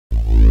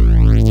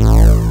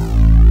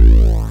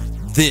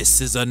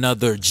This is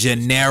another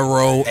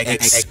Gennaro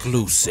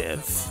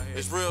exclusive.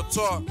 It's real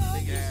talk.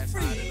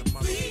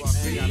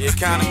 The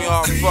economy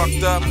all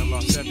fucked up.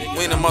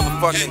 We in a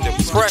motherfucking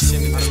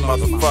depression in this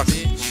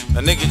motherfucker.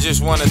 A nigga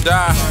just wanna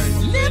die.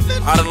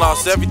 I done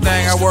lost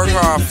everything I worked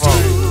hard for.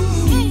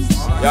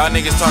 Y'all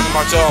niggas talking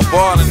about y'all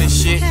balling and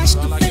shit. Man,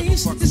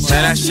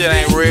 that shit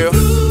ain't real.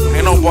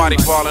 Ain't nobody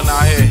balling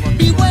out here.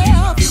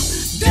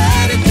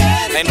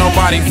 Ain't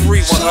nobody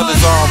free when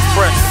others are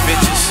oppressed,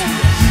 bitches.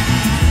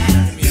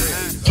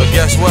 So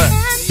guess what?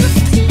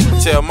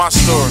 Tell my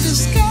story.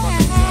 You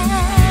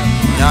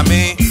know what I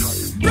mean?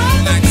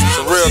 It's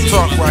a real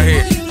talk right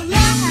here.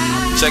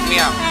 Check me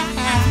out.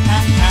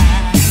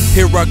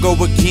 Here I go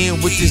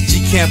again with this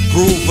G.O.A.T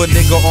groove. A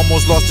nigga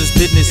almost lost his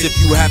business if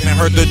you haven't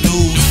heard the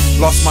news.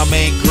 Lost my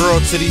main girl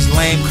to these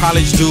lame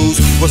college dudes.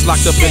 Was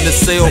locked up in the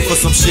cell for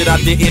some shit I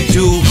didn't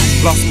do.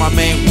 Lost my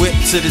main whip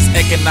to this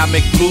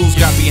economic blues.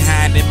 Got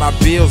behind in my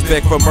bills,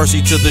 begged for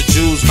mercy to the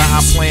Jews. Now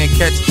I'm playing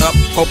catch up,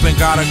 hoping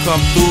God'll come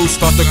through.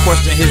 Start to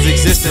question his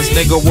existence,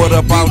 nigga, what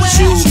about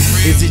you?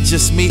 Is it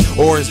just me,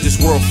 or is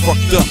this world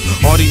fucked up?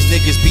 All these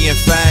niggas being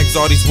fags,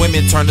 all these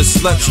women turn to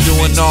sluts.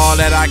 Doing all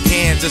that I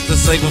can just to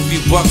save a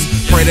few bucks.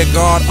 Pray to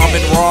God I'm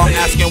in raw,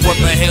 asking what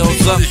the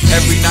hell's up.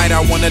 Every night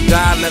I wanna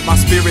die, let my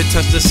spirit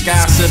touch the sky.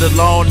 Sit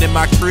alone in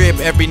my crib,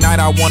 every night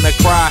I wanna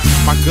cry.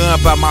 My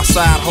gun by my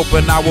side,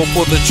 hoping I will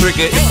pull the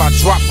trigger. If I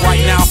drop right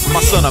now,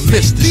 my son will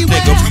miss this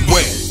nigga.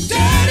 Beware.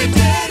 Daddy,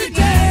 daddy,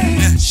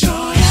 daddy,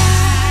 show your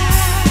eyes.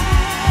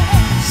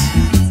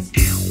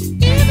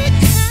 Every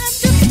kind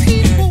of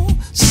people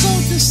so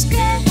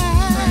disguised.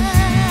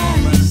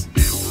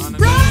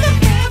 Brother,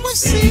 man, we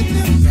see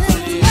them.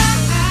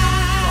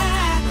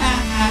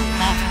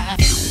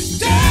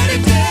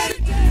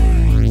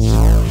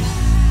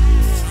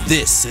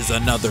 This is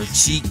another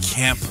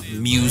G.O.A.T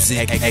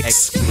music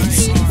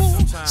exclusive.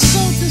 So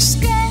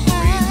disguised.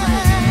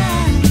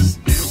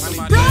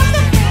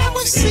 Brother, man,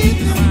 we see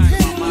them.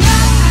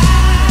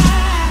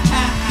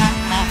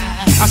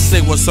 I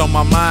say what's on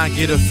my mind,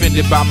 get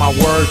offended by my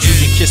words. You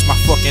can kiss my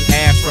fucking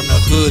ass from the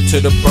hood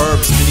to the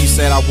burbs. Many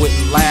said I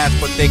wouldn't last,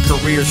 but their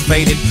careers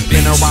faded.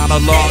 Been around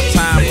a long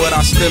time, but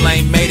I still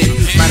ain't made it.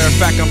 Matter of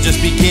fact, I'm just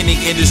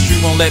beginning,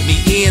 industry won't let me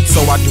in.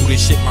 So I do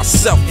this shit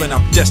myself and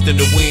I'm destined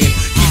to win.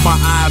 Keep my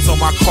eyes on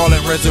my calling,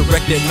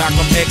 resurrected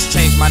Malcolm X.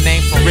 Changed my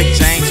name from Rick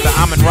James to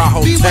Amin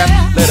Rahotep.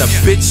 Let a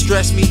bitch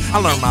stress me, I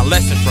learned my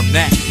lesson from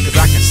that.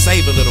 Cause I can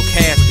save a little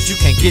cash, cause you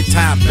can't get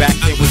time back.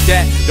 And with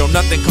that, don't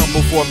nothing come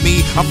before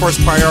me. I'm first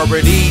priority.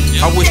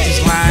 I wish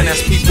these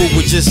lying-ass people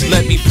would just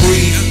let me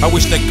breathe. I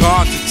wish the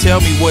God to tell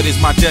me what is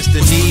my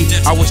destiny.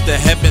 I wish the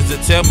heavens to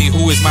tell me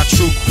who is my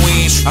true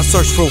queen. I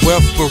search for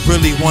wealth but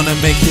really wanna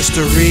make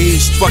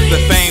history. Fuck the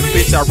fame,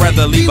 bitch, I'd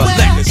rather leave a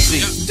legacy.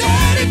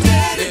 Daddy,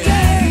 daddy,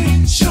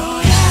 daddy, show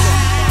your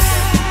eyes.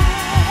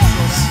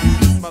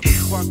 Every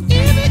kind of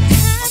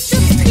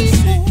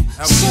people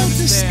so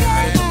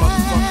disguised.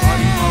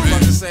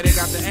 Motherfuckers say they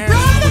got the answer.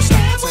 All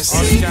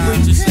these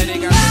guys just say they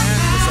got the answer.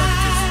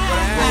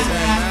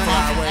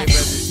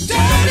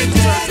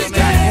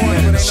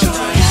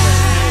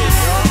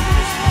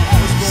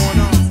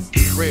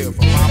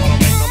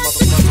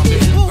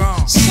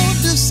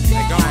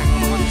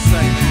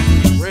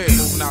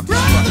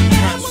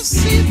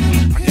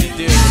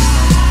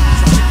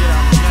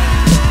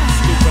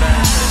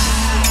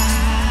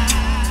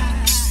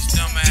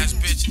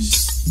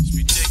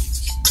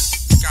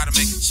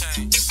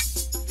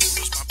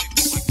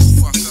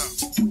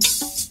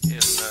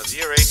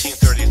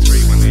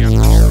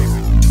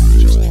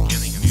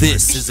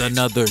 This is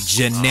another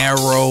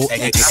Gennaro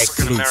African-American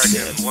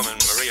exclusive. woman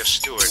Maria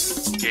Stewart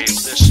gave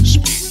this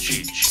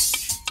speech.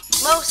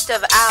 Most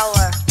of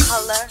our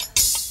color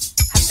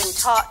have been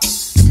taught to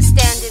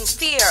stand in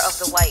fear of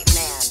the white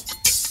man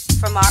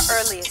from our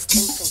earliest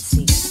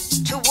infancy,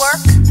 to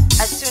work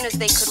as soon as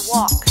they could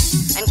walk,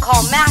 and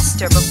call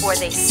master before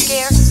they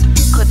scarce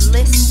could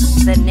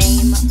lisp the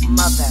name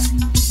mother.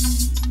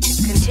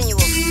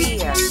 Continual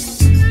fear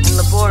and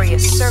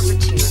laborious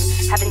servitude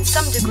have in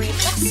some degree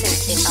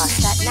lessened in us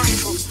that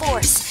natural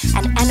force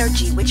and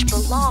energy which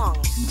belong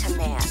to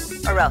man,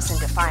 or else in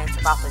defiance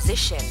of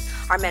opposition,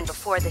 our men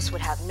before this would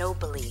have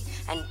nobly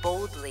and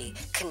boldly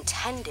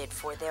contended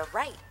for their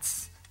rights.